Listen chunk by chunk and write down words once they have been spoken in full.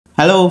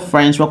Hello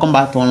friends, welcome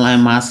back to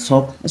Online Maths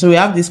Talk. So we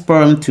have this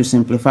problem to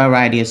simplify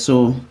right here.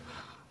 So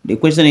the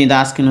question is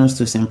asking us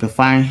to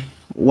simplify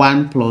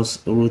 1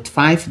 plus root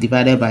 5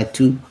 divided by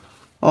 2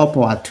 all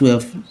power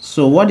 12.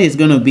 So what is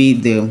going to be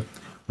the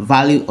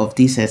value of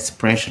this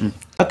expression?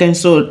 Okay,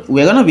 so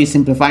we're going to be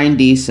simplifying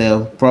this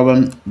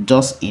problem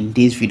just in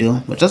this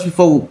video. But just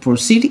before we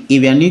proceed,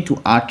 if you are new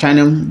to our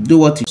channel, do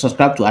what to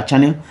subscribe to our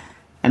channel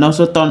and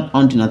also turn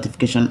on the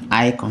notification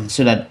icon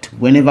so that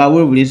whenever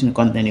we release new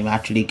content you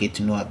actually get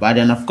to know about it.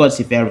 And of course,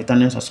 if you're a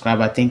returning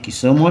subscriber, thank you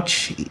so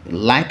much.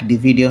 Like the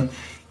video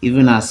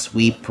even as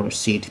we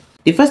proceed.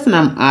 The first thing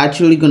I'm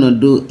actually gonna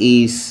do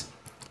is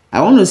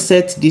I want to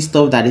set this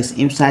stuff that is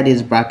inside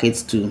these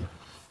brackets to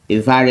a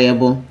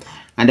variable,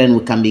 and then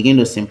we can begin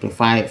to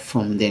simplify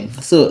from them.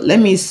 So let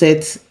me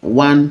set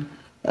 1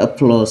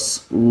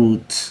 plus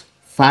root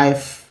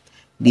 5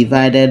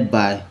 divided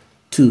by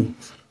 2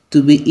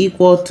 to be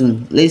equal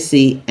to, let's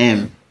say,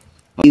 m.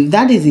 If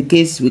that is the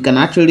case, we can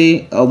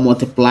actually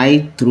multiply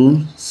it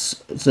through,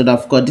 so that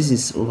of course this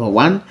is over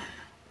 1.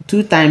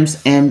 2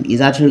 times m is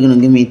actually going to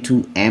give me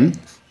 2m.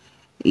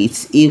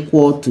 It's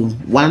equal to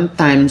 1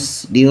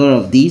 times the whole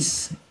of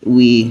this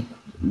we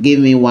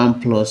give me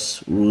 1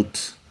 plus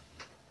root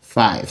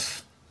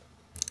 5.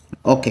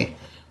 Okay,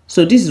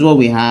 so this is what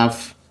we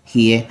have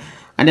here.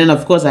 And then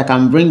of course I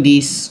can bring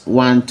this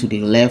one to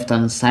the left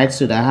hand side,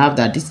 so that I have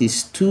that this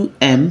is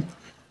 2m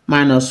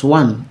minus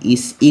 1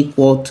 is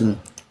equal to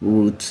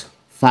root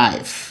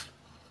 5.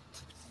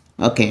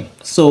 Okay,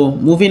 so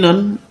moving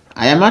on,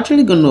 I am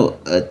actually going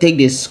to take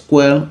the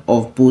square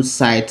of both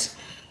sides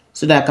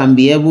so that I can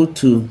be able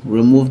to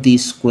remove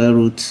this square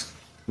root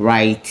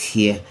right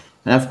here.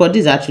 And of course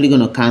this is actually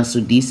going to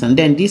cancel this, and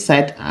then this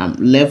side I'm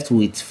left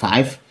with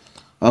 5.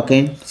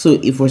 Okay,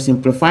 so if we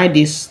simplify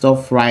this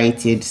stuff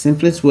right here, the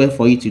simplest way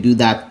for you to do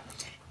that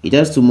is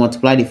just to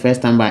multiply the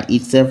first time by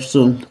itself.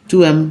 So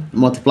 2m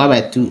multiplied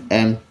by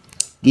 2m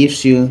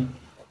gives you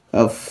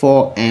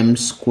 4m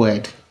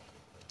squared.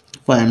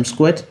 4m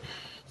squared.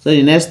 So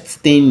the next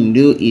thing you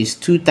do is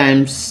 2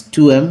 times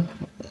 2m,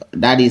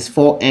 that is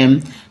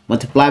 4m,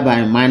 multiplied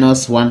by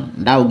minus 1,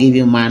 that will give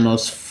you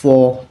minus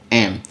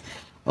 4m.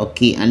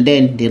 Okay, and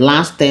then the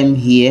last term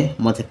here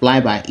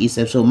multiplied by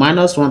itself, so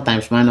minus 1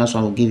 times minus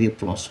 1 will give you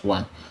plus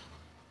 1.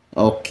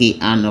 Okay,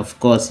 and of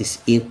course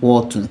it's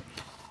equal to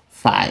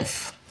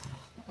 5.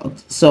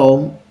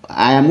 So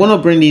I am going to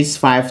bring this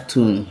 5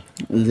 to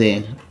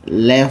the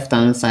left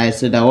hand side,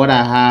 so that what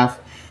I have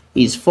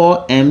is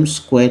 4m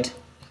squared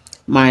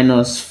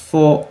minus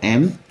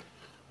 4m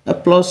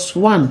plus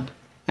 1,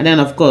 and then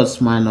of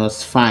course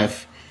minus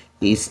 5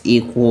 is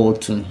equal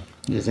to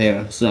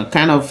 0. So I'm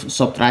kind of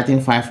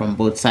subtracting 5 from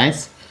both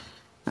sides,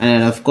 and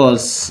then of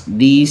course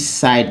this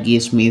side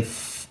gives me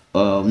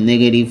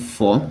negative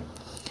 4,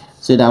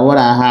 so that what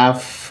I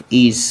have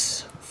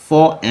is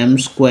 4m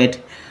squared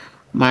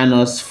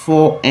minus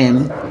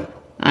 4m,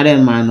 and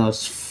then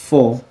minus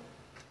 4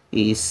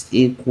 is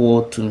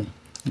equal to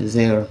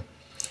 0.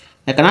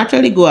 I can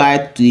actually go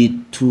ahead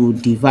to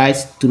divide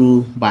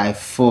through by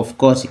 4. Of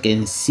course, you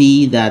can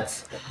see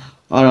that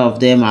all of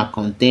them are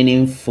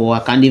containing 4. I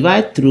can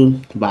divide through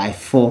by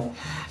 4,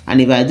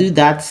 and if I do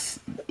that,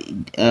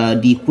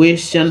 the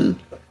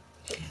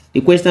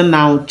equation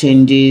now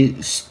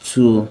changes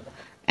to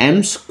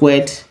m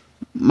squared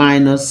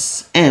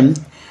minus m,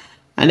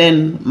 and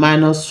then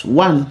minus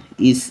 1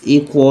 is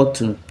equal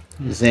to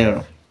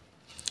 0.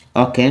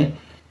 Okay,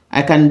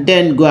 I can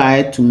then go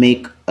ahead to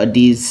make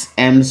this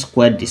m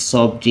squared the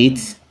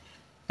subject,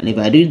 and if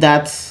I do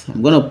that,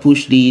 I'm going to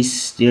push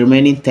the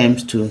remaining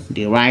terms to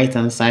the right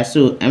hand side.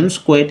 So m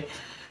squared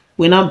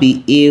will now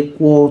be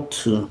equal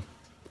to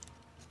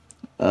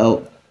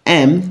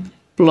m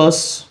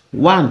plus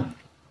 1.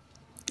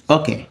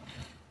 Okay,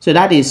 so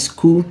that is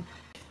cool.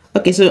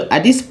 Okay, so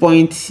at this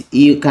point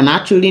you can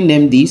actually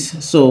name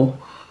this. So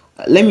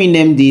let me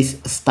name this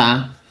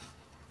star,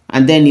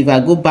 and then if I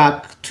go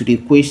back to the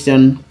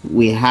question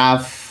we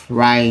have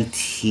right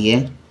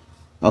here,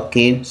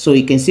 okay, so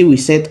you can see we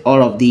set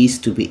all of these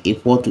to be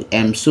equal to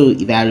m. So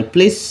if I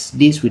replace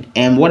this with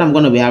m, what I'm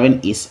going to be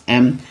having is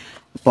m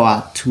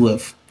power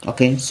 12.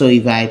 Okay, so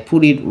if I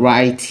put it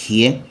right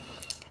here,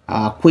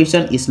 our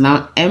question is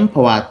now m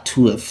power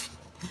 12,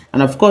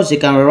 and of course you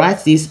can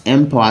rewrite this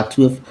m power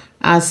 12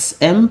 as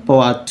m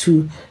power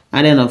 2,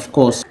 and then of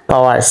course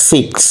power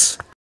 6.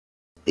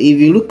 If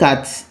you look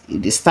at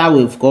the star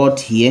we've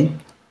got here,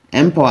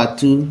 m power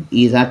 2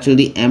 is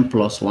actually m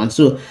plus 1.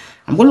 So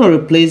I'm going to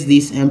replace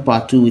this m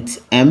power 2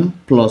 with m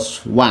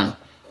plus 1.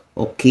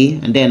 Okay,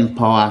 and then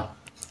power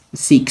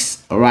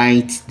 6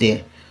 right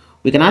there.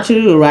 We can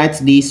actually write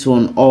this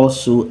one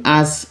also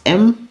as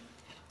m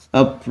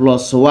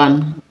plus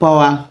 1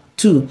 power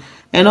 2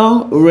 and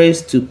all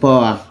raised to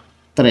power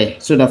 3.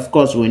 So that of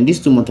course when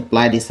these two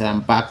multiply this, I'm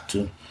back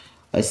to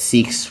a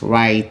 6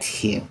 right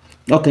here.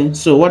 Okay,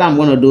 so what I'm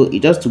going to do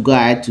is just to go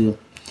ahead to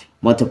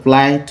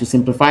multiply to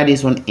simplify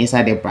this one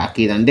inside the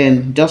bracket, and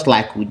then just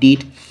like we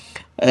did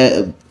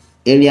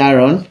earlier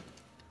on,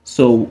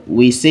 so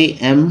we say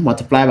m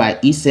multiplied by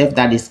itself,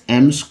 that is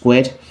m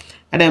squared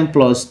and then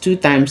plus 2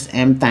 times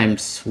m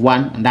times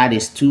 1, and that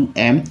is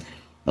 2m,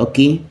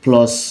 okay,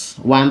 plus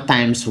 1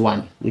 times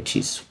 1, which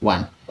is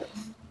 1,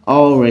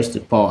 all raised to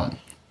the power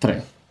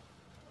 3.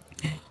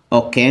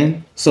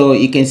 Okay, so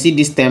you can see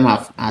this term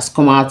has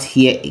come out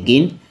here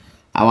again.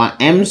 Our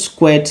m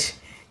squared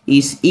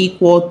is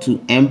equal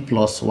to m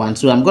plus 1,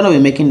 so I'm going to be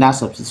making that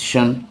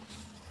substitution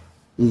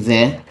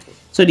there.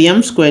 So the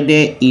m squared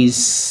there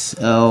is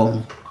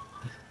m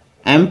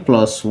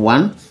plus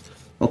 1,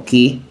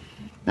 okay,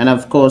 and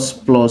of course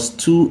plus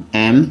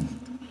 2m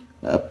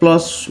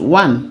plus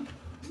 1.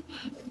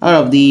 All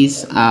of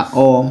these are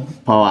all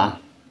power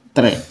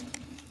 3.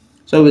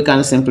 So we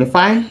can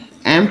simplify.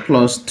 M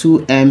plus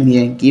 2m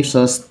here gives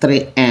us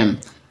 3m,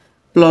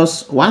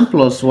 plus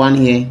 1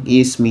 here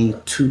gives me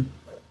 2,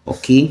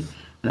 okay,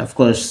 and of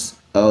course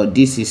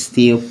this is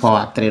still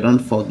power 3, don't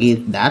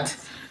forget that.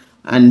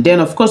 And then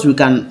of course we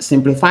can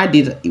simplify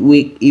this.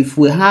 If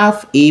we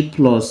have a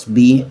plus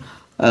b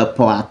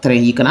power 3,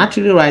 you can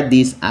actually write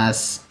this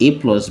as a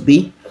plus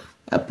b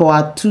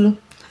power 2,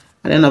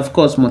 and then of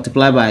course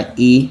multiply by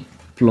a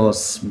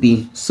plus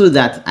b, so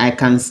that I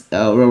can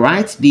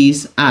rewrite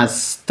this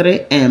as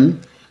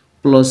 3m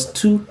plus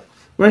 2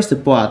 raised to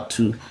the power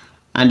 2,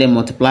 and then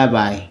multiply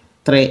by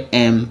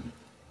 3m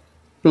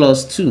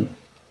plus 2.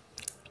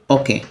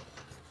 Okay,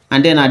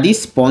 and then at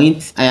this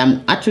point I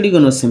am actually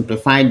going to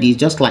simplify this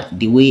just like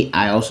the way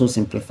I also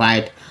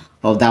simplified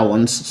of that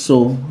ones.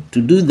 So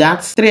to do that,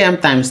 3m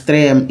times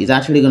 3m is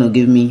actually going to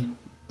give me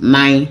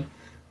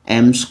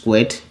 9m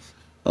squared,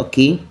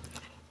 okay,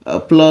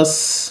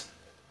 plus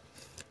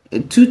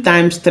 2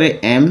 times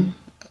 3m,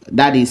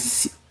 that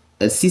is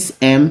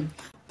 6m,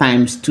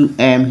 times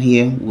 2m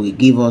here will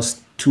give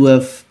us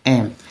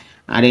 12m,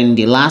 and then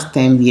the last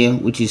term here,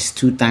 which is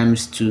 2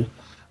 times 2,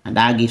 and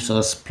that gives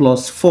us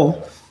plus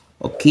 4,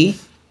 okay,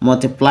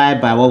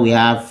 multiplied by what we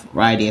have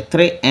right here,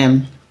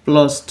 3m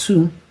plus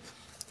 2.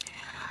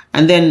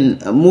 And then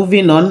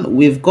moving on,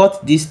 we've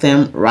got this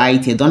term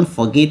right here. Don't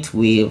forget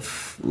we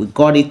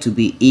got it to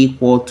be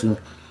equal to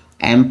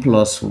m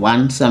plus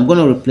 1, so I'm going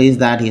to replace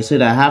that here, so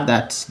that I have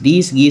that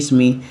this gives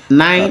me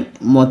 9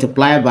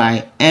 multiplied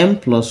by m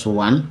plus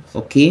 1,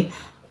 okay,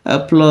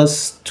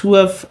 plus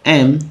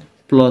 12m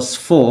plus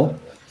 4,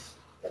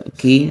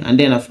 okay, and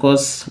then of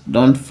course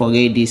don't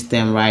forget this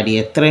term right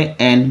here,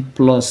 3n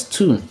plus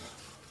 2.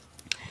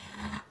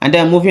 And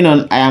then moving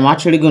on, I am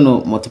actually going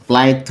to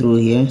multiply through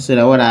here, so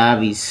that what I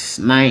have is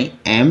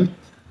 9m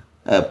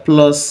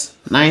plus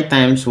 9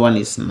 times 1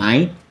 is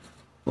 9,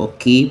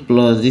 okay,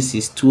 plus this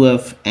is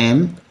 12m,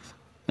 and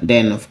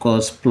then of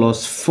course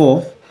plus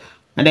 4,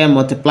 and then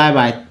multiply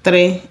by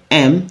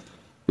 3m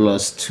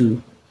plus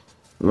 2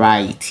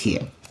 right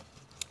here.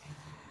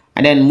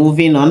 And then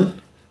moving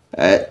on,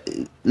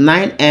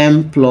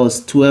 9m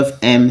plus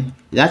 12m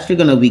is actually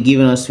going to be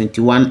giving us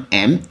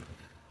 21m,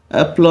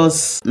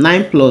 plus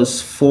 9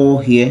 plus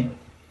 4 here,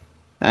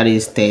 that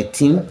is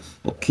 13,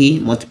 okay,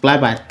 multiply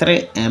by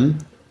 3m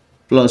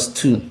plus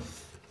 2.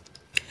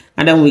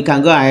 And then we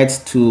can go ahead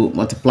to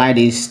multiply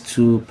these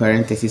two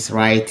parentheses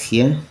right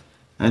here,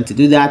 and to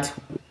do that,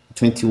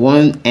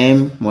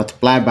 21m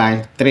multiplied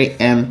by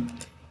 3m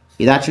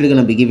is actually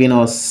going to be giving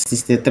us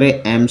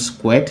 63m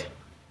squared,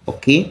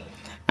 okay,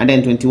 and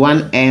then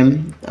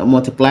 21m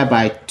multiplied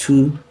by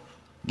 2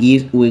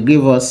 will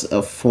give us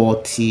a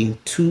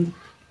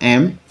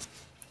 42m,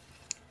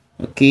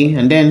 okay,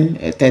 and then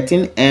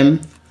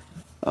 13m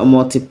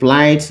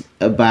multiplied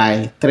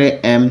by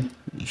 3m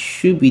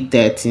should be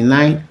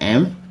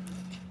 39m,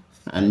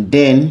 and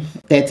then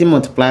 30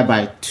 multiplied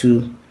by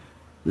 2,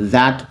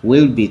 that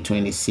will be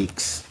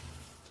 26.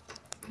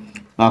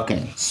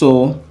 Okay,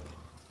 so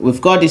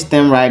we've got this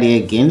term right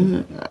here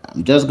again.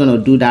 I'm just going to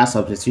do that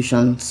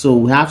substitution. So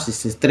we have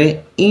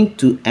 63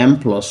 into m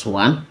plus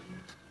 1,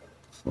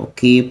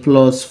 okay,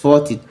 plus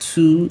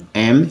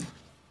 42m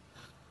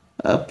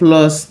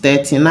plus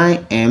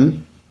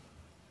 39m,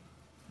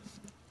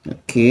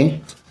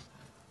 okay,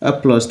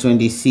 plus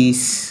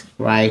 26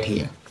 right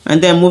here. And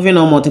then moving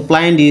on,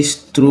 multiplying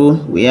this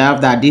through, we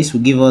have that this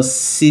will give us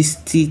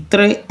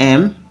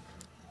 63m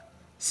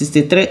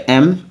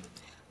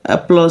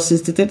plus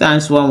 63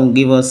 times 1 will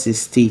give us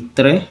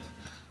 63,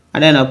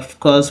 and then of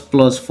course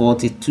plus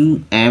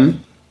 42m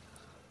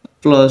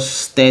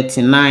plus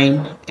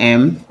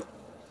 39m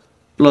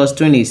plus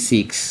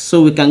 26.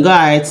 So we can go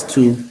ahead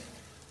to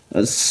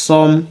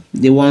sum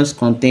the ones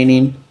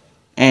containing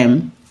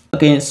m.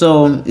 Okay,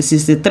 so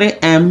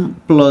 63m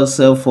plus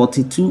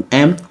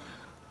 42m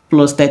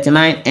plus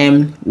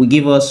 39m will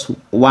give us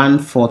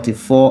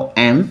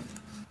 144m,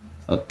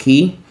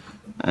 okay,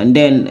 and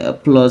then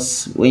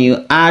plus when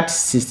you add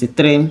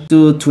 63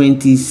 to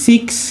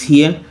 26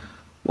 here,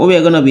 what we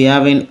are going to be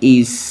having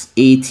is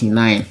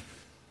 89.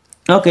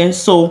 Okay,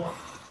 so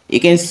you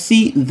can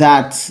see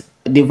that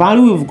the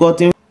value we've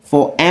gotten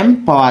for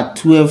m power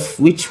 12,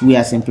 which we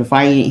are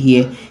simplifying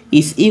here,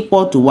 is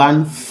equal to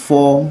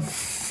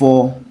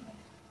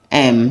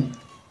 144m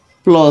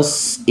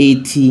plus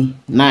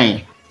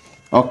 89.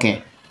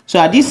 Okay, So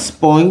at this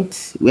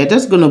point, we're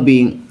just going to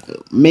be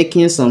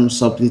making some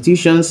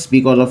substitutions,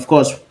 because of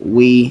course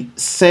we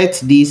set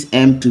this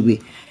m to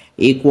be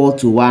equal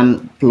to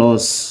 1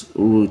 plus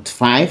root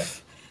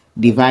 5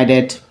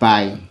 divided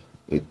by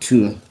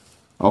 2.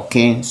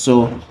 Okay,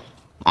 so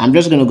I'm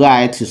just going to go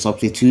ahead to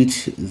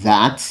substitute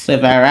that. So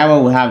if I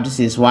arrive, we have, this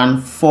is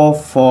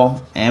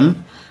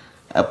 144m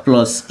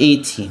plus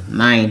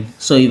 89.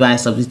 So if I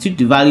substitute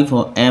the value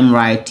for m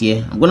right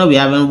here, I'm going to be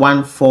having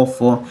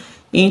 144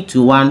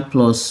 into 1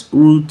 plus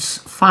root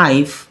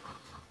 5,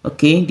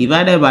 okay,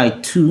 divided by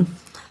 2,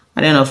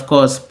 and then of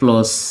course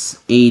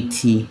plus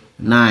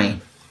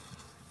 89.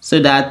 So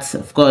that,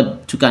 of course,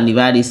 2 can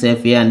divide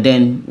itself here, and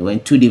then when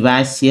 2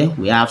 divides here,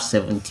 we have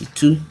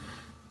 72.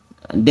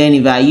 And then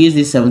if I use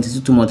this 72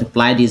 to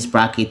multiply this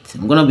bracket,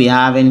 I'm going to be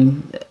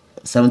having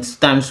 72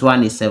 times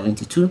 1 is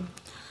 72. And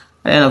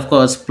then, of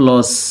course,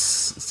 plus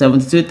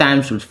 72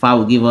 times root 5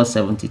 will give us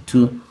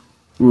 72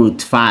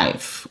 root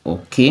 5.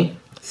 Okay,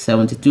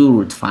 72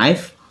 root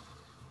 5.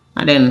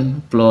 And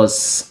then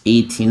plus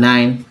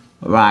 89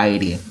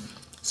 right here.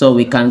 So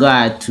we can go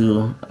ahead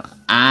to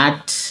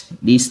add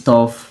this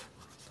stuff.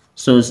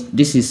 So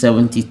this is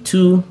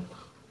 72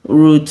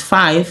 root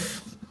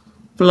 5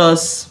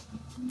 plus,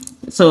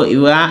 so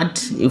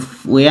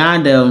if we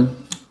add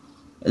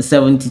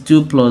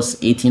 72 plus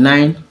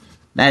 89,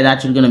 that is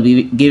actually going to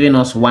be giving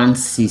us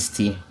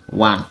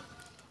 161.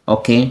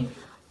 Okay,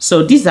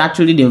 so this is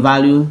actually the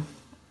value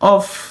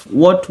of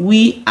what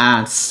we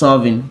are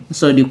solving.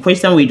 So the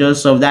question we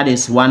just solved, that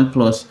is 1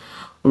 plus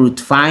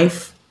root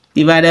 5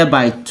 divided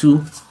by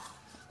 2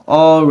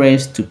 all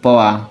raised to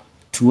power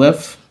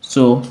 12.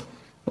 So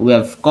we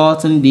have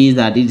gotten this,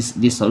 that is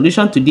the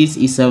solution to this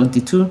is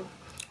 72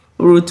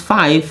 root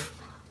 5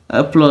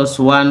 plus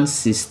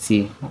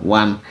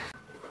 161,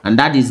 and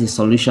that is the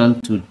solution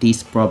to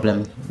this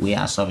problem we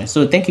are solving.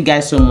 So thank you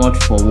guys so much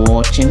for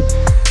watching.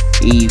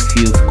 If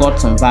you've got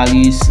some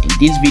values in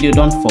this video,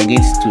 don't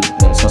forget to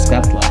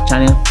subscribe to our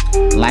channel,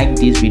 like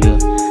this video,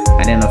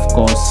 and then of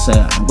course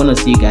I'm gonna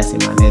see you guys in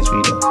my next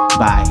video.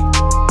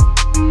 Bye.